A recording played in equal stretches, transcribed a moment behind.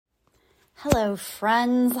Hello,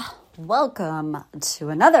 friends. Welcome to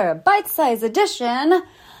another bite-sized edition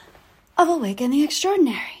of Awaken the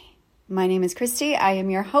Extraordinary. My name is Christy. I am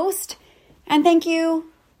your host, and thank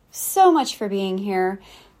you so much for being here.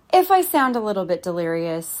 If I sound a little bit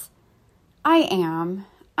delirious, I am.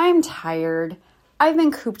 I'm tired. I've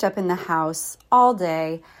been cooped up in the house all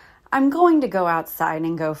day. I'm going to go outside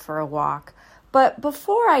and go for a walk. But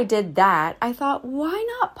before I did that, I thought, why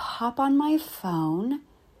not pop on my phone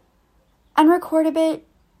and record a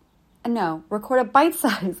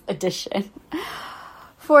bite-sized edition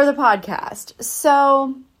for the podcast.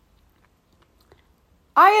 So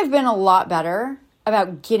I have been a lot better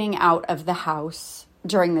about getting out of the house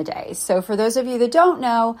during the day. So for those of you that don't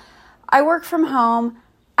know, I work from home.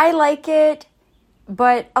 I like it,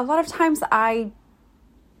 but a lot of times I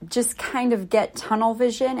just kind of get tunnel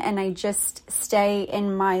vision and I just stay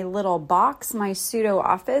in my little box, my pseudo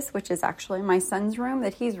office, which is actually my son's room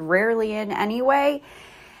that he's rarely in anyway.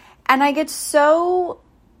 And I get so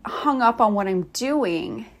hung up on what I'm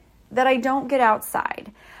doing that I don't get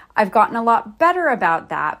outside. I've gotten a lot better about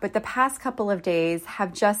that, but the past couple of days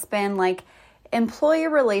have just been like employee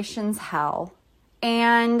relations hell.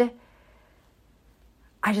 And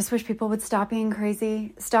I just wish people would stop being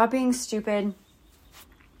crazy, stop being stupid,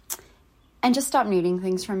 and just stop needing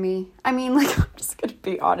things from me. I mean, I'm just going to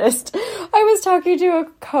be honest. I was talking to a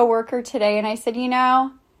coworker today and I said,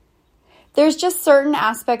 there's just certain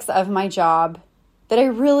aspects of my job that I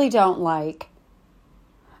really don't like.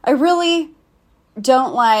 I really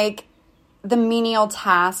don't like the menial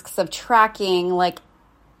tasks of tracking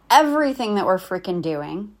everything that we're freaking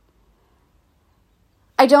doing.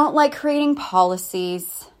 I don't like creating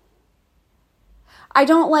policies. I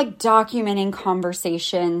don't like documenting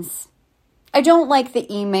conversations. I don't like the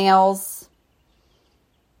emails.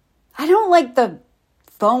 I don't like the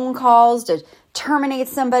phone calls to terminate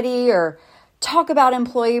somebody or talk about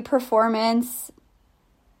employee performance.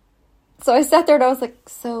 So I sat there and I was like,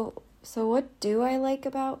 so what do I like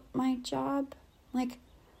about my job?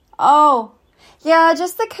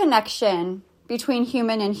 Just the connection between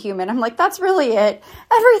human and human. I'm like, that's really it.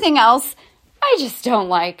 Everything else, I just don't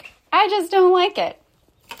like. I just don't like it.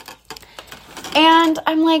 And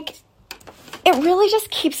I'm like, it really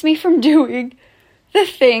just keeps me from doing the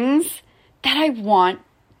things that I want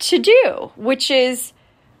to do, which is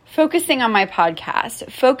focusing on my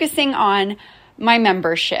podcast, focusing on my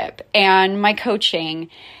membership and my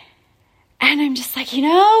coaching. And I'm just like,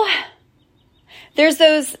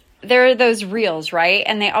 there are those reels, right?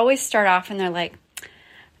 And they always start off and they're like,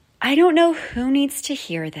 I don't know who needs to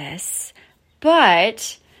hear this,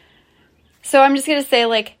 but so I'm just going to say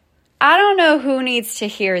I don't know who needs to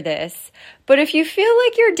hear this, but if you feel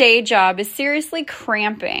like your day job is seriously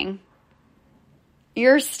cramping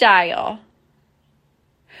your style,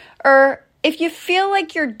 or if you feel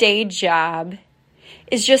like your day job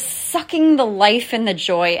is just sucking the life and the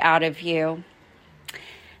joy out of you,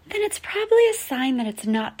 then it's probably a sign that it's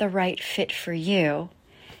not the right fit for you.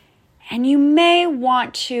 And you may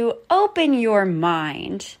want to open your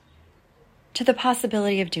mind to the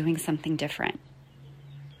possibility of doing something different.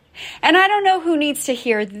 And I don't know who needs to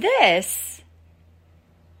hear this,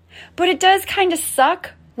 but it does kind of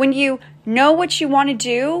suck when you know what you want to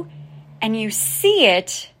do and you see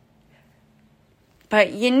it,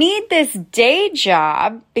 but you need this day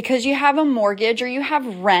job because you have a mortgage or you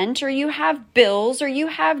have rent or you have bills or you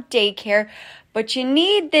have daycare, but you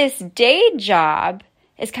need this day job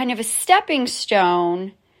as kind of a stepping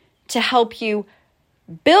stone to help you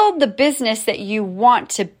build the business that you want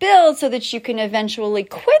to build so that you can eventually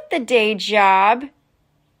quit the day job.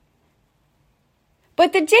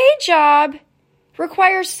 But the day job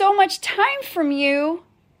requires so much time from you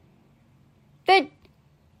that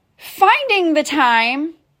finding the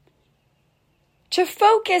time to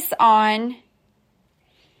focus on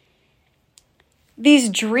these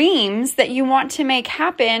dreams that you want to make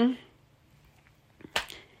happen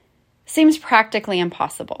seems practically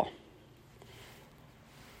impossible.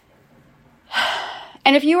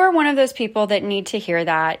 And if you are one of those people that need to hear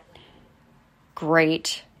that,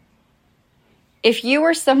 great. If you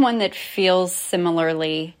are someone that feels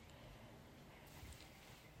similarly,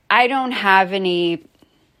 I don't have any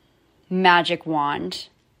magic wand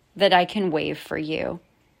that I can wave for you.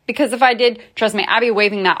 Because if I did, trust me, I'd be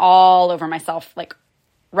waving that all over myself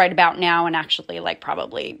right about now and actually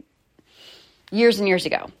probably years and years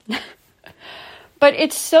ago. But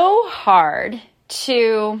it's so hard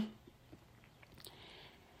to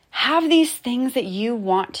have these things that you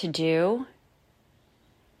want to do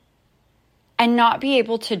and not be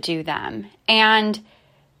able to do them. And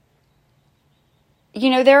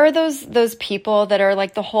there are those people that are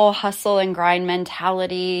like the whole hustle and grind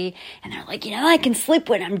mentality, and they're like, I can sleep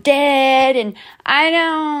when I'm dead, and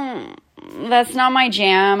that's not my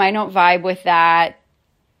jam. I don't vibe with that.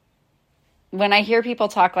 When I hear people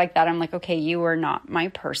talk like that, I'm like, okay, you are not my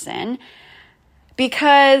person,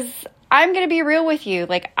 because I'm going to be real with you.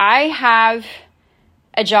 Like, I have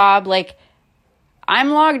a job, like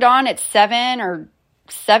I'm logged on at 7 or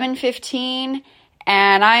 7:15,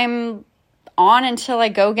 and I'm on until I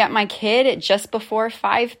go get my kid at just before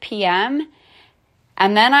 5 p.m.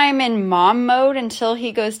 And then I'm in mom mode until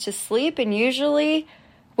he goes to sleep. And usually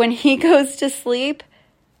when he goes to sleep,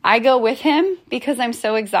 I go with him because I'm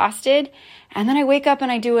so exhausted. And then I wake up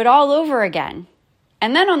and I do it all over again.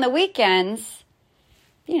 And then on the weekends,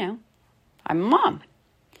 I'm a mom.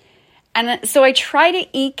 And so I try to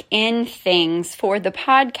eke in things for the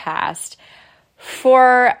podcast,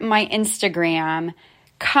 for my Instagram,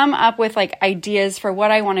 come up with like ideas for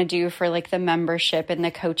what I want to do for like the membership and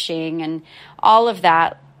the coaching and all of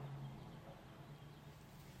that.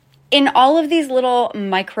 In all of these little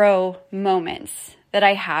micro moments that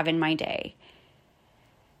I have in my day.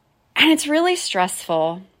 And it's really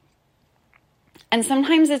stressful. And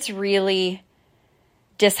sometimes it's really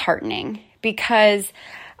disheartening because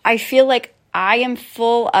I feel like I am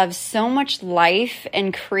full of so much life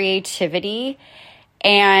and creativity,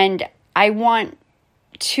 and I want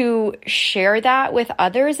to share that with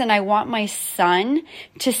others, and I want my son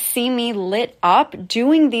to see me lit up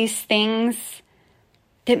doing these things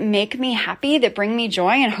that make me happy, that bring me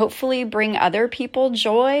joy, and hopefully bring other people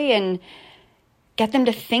joy and get them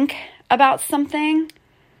to think about something.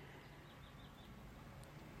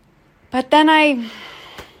 But then I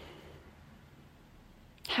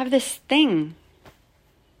have this thing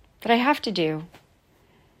that I have to do,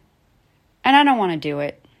 and I don't want to do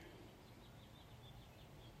it.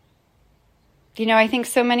 I think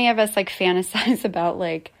so many of us like fantasize about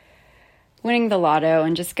like winning the lotto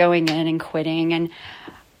and just going in and quitting. And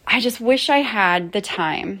I just wish I had the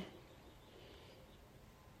time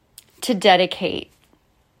to dedicate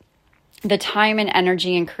the time and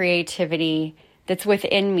energy and creativity that's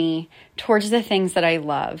within me towards the things that I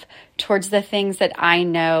love, towards the things that I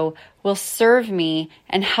know will serve me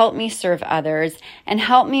and help me serve others and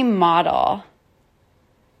help me model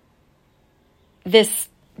this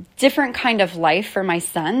different kind of life for my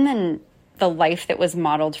son than the life that was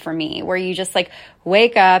modeled for me, where you just like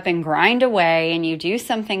wake up and grind away and you do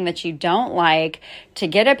something that you don't like to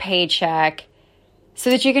get a paycheck so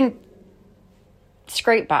that you can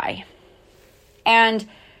scrape by. And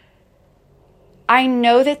I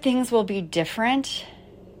know that things will be different.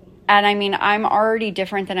 And I mean, I'm already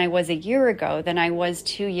different than I was a year ago, than I was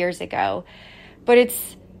 2 years ago. But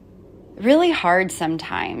it's really hard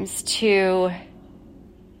sometimes to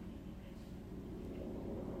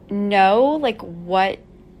know like what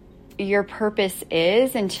your purpose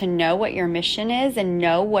is, and to know what your mission is, and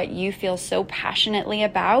know what you feel so passionately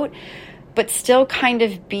about, but still kind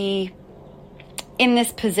of be in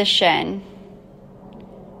this position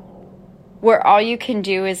where all you can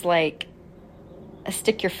do is like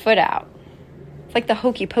stick your foot out. It's like the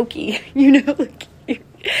hokey pokey, like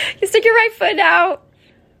you stick your right foot out.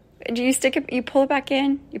 Do you stick it? You pull it back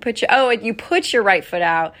in. You put your right foot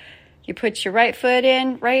out. You put your right foot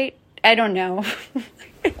in, right? I don't know.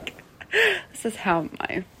 This is how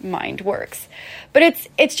my mind works. But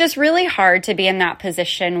it's just really hard to be in that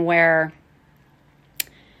position where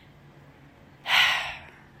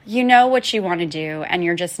you know what you want to do and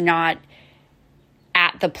you're just not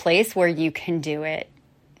at the place where you can do it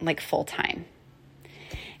like full time.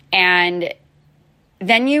 And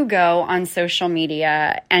then you go on social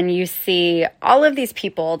media and you see all of these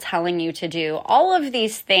people telling you to do all of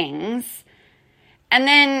these things. And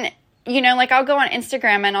then, like I'll go on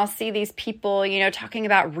Instagram and I'll see these people, talking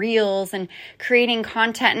about reels and creating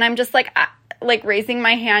content. And I'm just like raising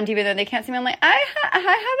my hand, even though they can't see me. I'm like, I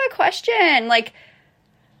have a question. Like,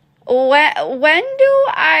 when do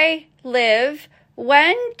I live?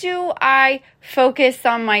 When do I focus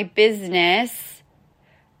on my business?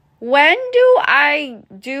 When do I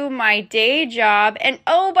do my day job? And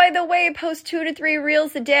oh, by the way, post 2 to 3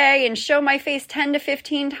 reels a day and show my face 10 to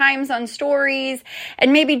 15 times on stories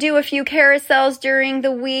and maybe do a few carousels during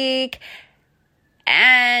the week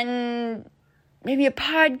and maybe a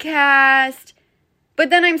podcast.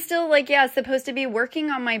 But then I'm still supposed to be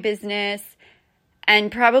working on my business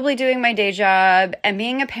and probably doing my day job and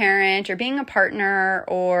being a parent or being a partner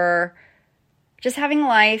or just having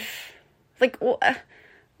life.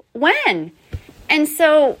 When? And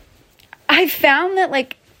so I found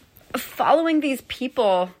that following these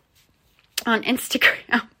people on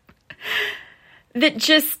Instagram, that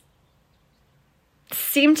just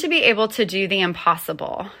seem to be able to do the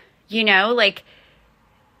impossible. You know, like,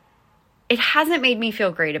 it hasn't made me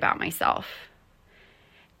feel great about myself.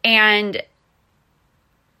 And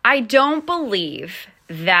I don't believe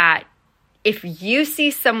that if you see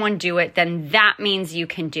someone do it, then that means you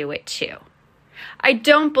can do it too. I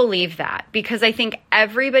don't believe that, because I think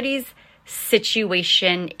everybody's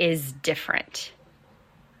situation is different.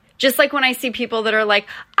 Just like when I see people that are like,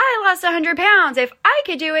 I lost 100 pounds. If I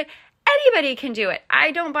could do it, anybody can do it.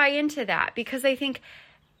 I don't buy into that, because I think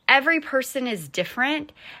every person is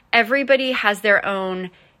different. Everybody has their own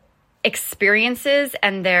experiences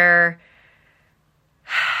and their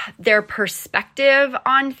perspective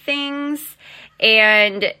on things,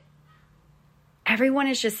 and everyone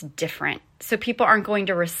is just different. So people aren't going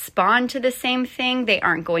to respond to the same thing. They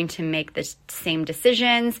aren't going to make the same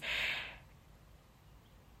decisions.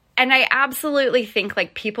 And I absolutely think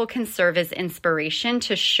like people can serve as inspiration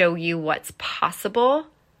to show you what's possible.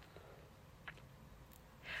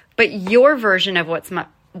 But your version of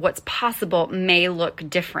what's possible may look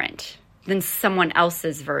different than someone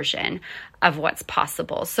else's version of what's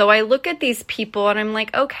possible. So I look at these people and I'm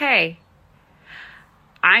like, okay,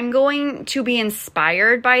 I'm going to be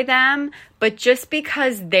inspired by them, but just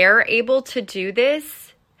because they're able to do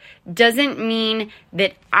this doesn't mean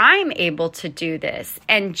that I'm able to do this.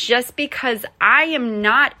 And just because I am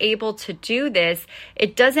not able to do this,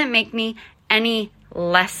 it doesn't make me any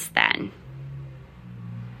less than.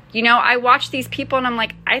 You know, I watch these people and I'm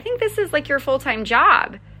like, I think this is like your full-time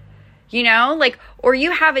job. You know, like, or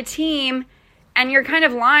you have a team and you're kind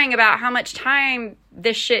of lying about how much time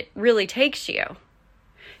this shit really takes you.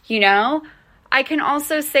 You know, I can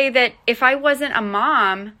also say that if I wasn't a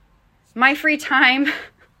mom, my free time,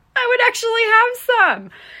 I would actually have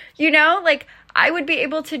some. You know, like, I would be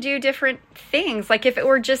able to do different things. Like, if it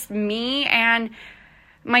were just me and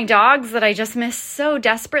my dogs that I just miss so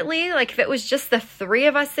desperately, like if it was just the three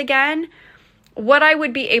of us again, what I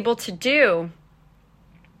would be able to do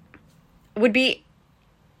would be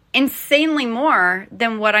insanely more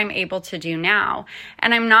than what I'm able to do now.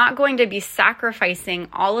 And I'm not going to be sacrificing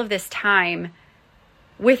all of this time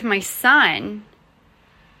with my son.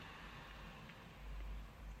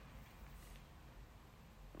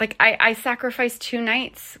 Like I sacrificed 2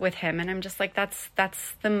 nights with him, and I'm just like, that's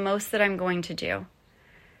the most that I'm going to do.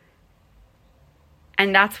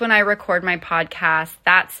 And that's when I record my podcast.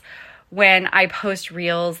 That's when I post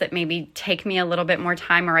reels that maybe take me a little bit more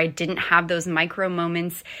time, or I didn't have those micro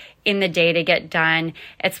moments in the day to get done.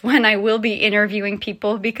 It's when I will be interviewing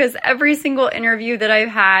people, because every single interview that I've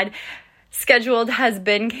had scheduled has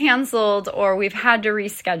been canceled or we've had to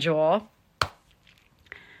reschedule.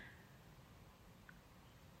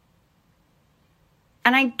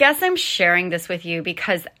 And I guess I'm sharing this with you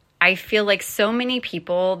because I feel like so many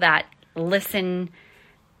people that listen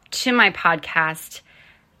to my podcast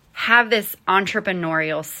have this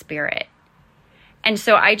entrepreneurial spirit. And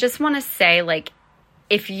so I just want to say, like,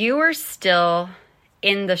 if you are still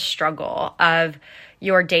in the struggle of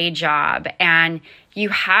your day job and you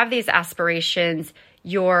have these aspirations,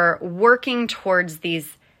 you're working towards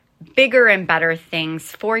these bigger and better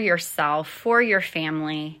things for yourself, for your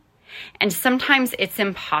family, and sometimes it's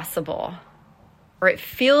impossible, or it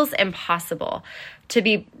feels impossible to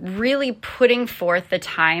be really putting forth the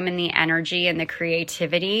time and the energy and the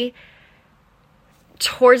creativity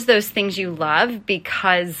towards those things you love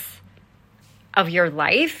because of your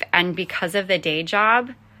life and because of the day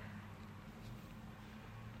job.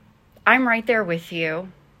 I'm right there with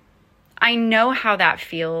you. I know how that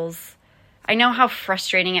feels. I know how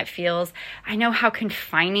frustrating it feels. I know how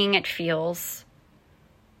confining it feels.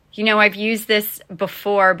 You know, I've used this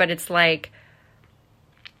before, but it's like,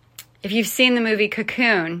 if you've seen the movie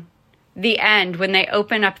Cocoon, the end, when they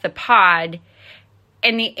open up the pod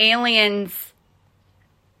and the aliens,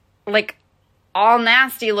 like, all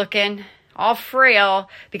nasty looking, all frail,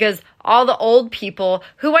 because all the old people,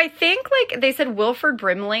 who I think, like, they said Wilford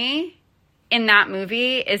Brimley in that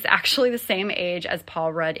movie is actually the same age as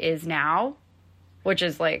Paul Rudd is now, which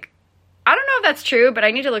is like, I don't know if that's true, but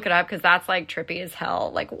I need to look it up because that's like trippy as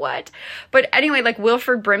hell. Like, what? But anyway, like,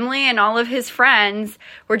 Wilford Brimley and all of his friends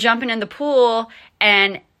were jumping in the pool,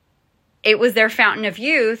 and it was their fountain of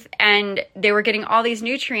youth, and they were getting all these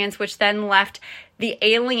nutrients, which then left the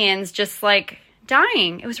aliens just like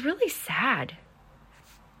dying. It was really sad.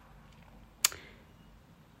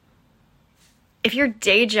 If your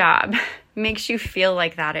day job makes you feel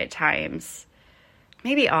like that at times,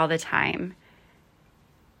 maybe all the time,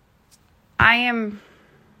 I am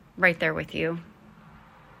right there with you.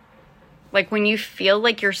 Like, when you feel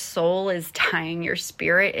like your soul is dying, your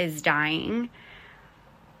spirit is dying,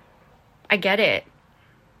 I get it.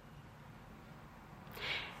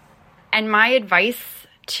 And my advice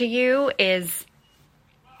to you is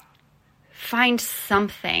find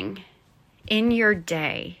something in your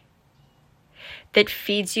day that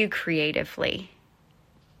feeds you creatively.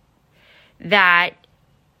 That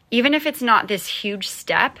even if it's not this huge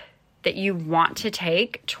step that you want to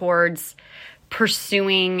take towards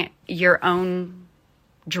pursuing your own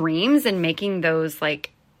dreams and making those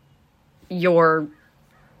like your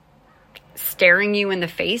staring you in the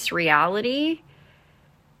face reality,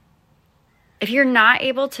 if you're not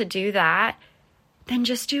able to do that, then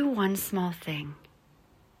just do one small thing.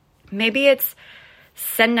 Maybe it's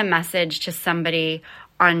send a message to somebody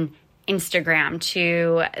on Instagram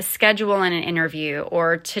to schedule an interview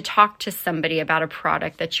or to talk to somebody about a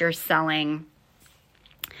product that you're selling.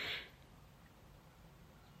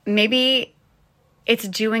 Maybe it's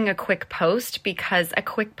doing a quick post, because a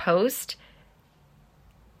quick post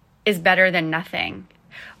is better than nothing.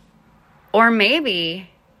 Or maybe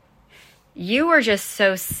you are just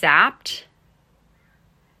so sapped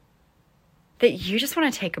that you just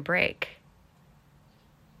want to take a break.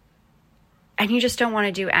 And you just don't want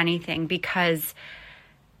to do anything because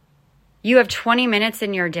you have 20 minutes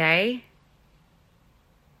in your day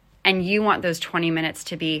and you want those 20 minutes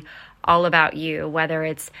to be all about you, whether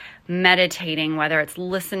it's meditating, whether it's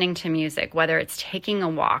listening to music, whether it's taking a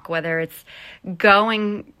walk, whether it's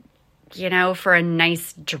going, for a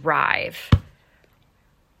nice drive.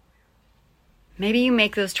 Maybe you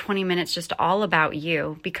make those 20 minutes just all about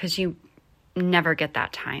you because you never get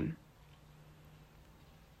that time.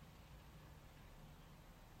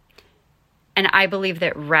 And I believe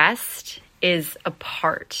that rest is a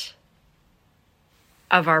part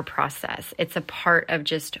of our process. It's a part of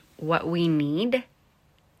just what we need.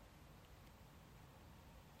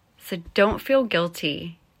 So don't feel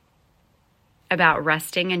guilty about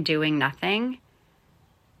resting and doing nothing,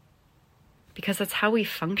 because that's how we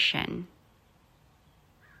function.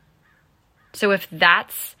 So if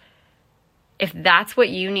that's what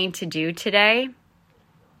you need to do today,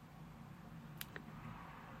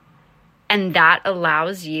 and that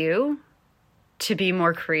allows you to be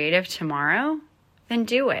more creative tomorrow, then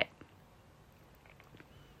do it.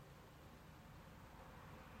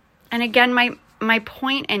 And again, my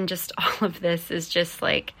point in just all of this is just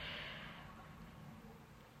like,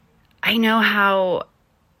 I know how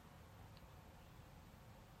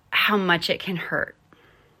much it can hurt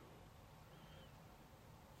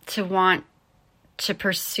to want to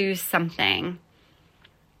pursue something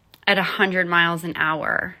at 100 miles an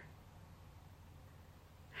hour.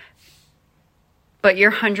 But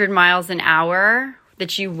your 100 miles an hour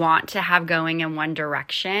that you want to have going in one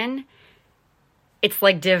direction, it's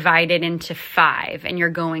like divided into 5 and you're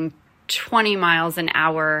going 20 miles an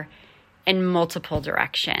hour in multiple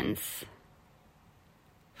directions.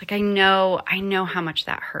 Like I know how much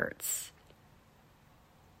that hurts.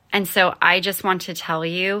 And so I just want to tell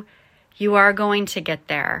you, you are going to get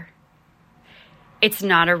there. It's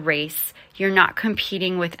not a race. You're not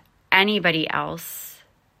competing with anybody else.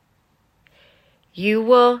 You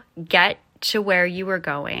will get to where you are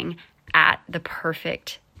going at the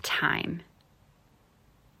perfect time.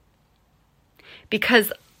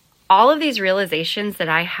 Because all of these realizations that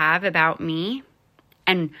I have about me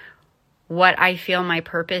and what I feel my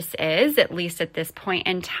purpose is, at least at this point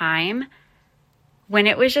in time, when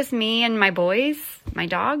it was just me and my boys, my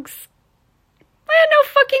dogs, I had no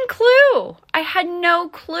fucking clue. I had no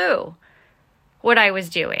clue what I was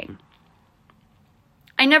doing.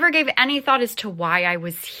 I never gave any thought as to why I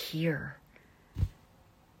was here.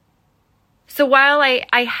 So while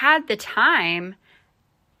I had the time,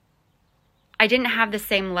 I didn't have the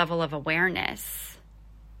same level of awareness.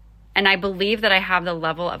 And I believe that I have the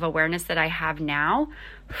level of awareness that I have now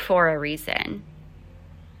for a reason.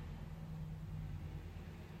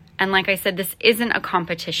 And like I said, this isn't a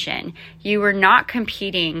competition. You are not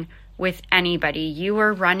competing with anybody. You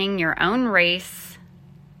are running your own race.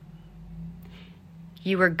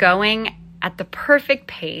 You are going at the perfect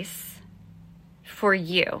pace for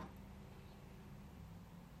you.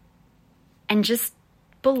 And just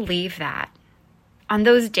believe that. On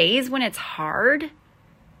those days when it's hard,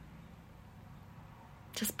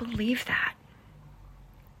 just believe that.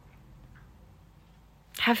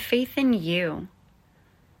 Have faith in you.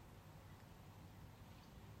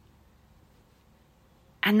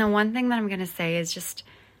 And the one thing that I'm going to say is just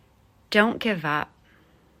don't give up.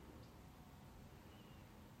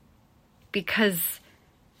 Because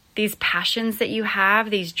these passions that you have,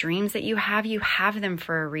 these dreams that you have them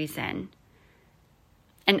for a reason.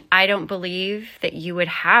 And I don't believe that you would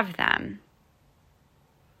have them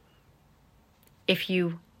if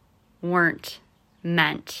you weren't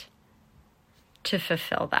meant to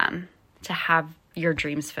fulfill them, to have your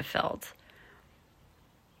dreams fulfilled.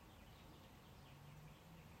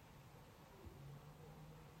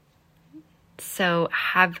 So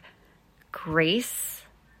have grace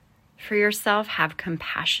for yourself, have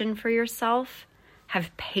compassion for yourself,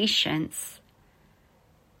 have patience,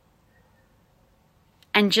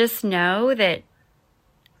 and just know that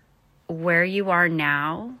where you are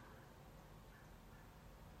now,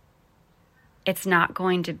 it's not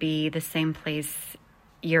going to be the same place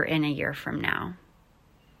you're in a year from now.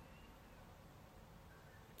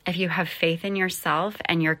 If you have faith in yourself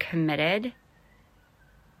and you're committed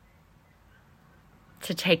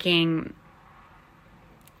to taking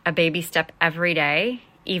a baby step every day,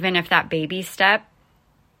 even if that baby step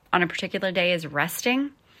on a particular day is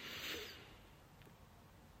resting,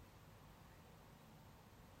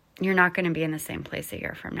 you're not going to be in the same place a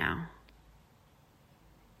year from now.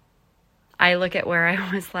 I look at where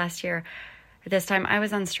I was last year. At this time, I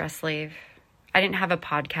was on stress leave. I didn't have a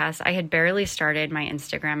podcast. I had barely started my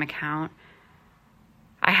Instagram account.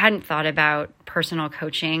 I hadn't thought about personal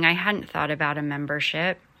coaching. I hadn't thought about a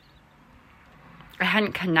membership. I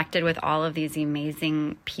hadn't connected with all of these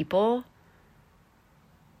amazing people.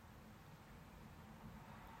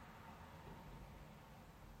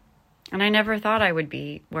 And I never thought I would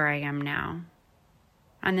be where I am now.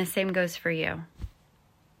 And the same goes for you.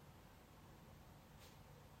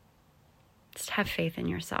 Just have faith in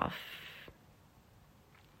yourself.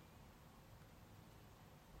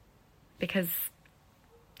 Because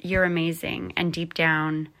you're amazing. And deep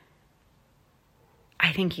down,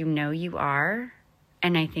 I think you know you are.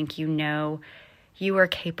 And I think you know you are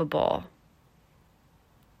capable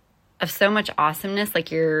of so much awesomeness,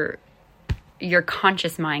 like your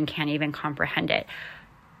conscious mind can't even comprehend it.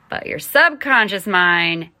 But your subconscious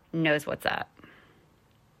mind knows what's up.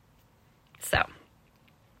 So,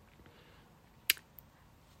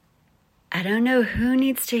 I don't know who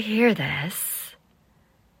needs to hear this,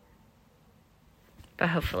 but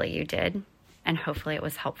hopefully you did, and hopefully it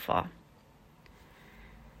was helpful.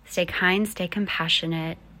 Stay kind, stay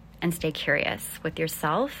compassionate, and stay curious with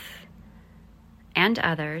yourself and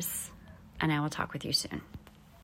others, and I will talk with you soon.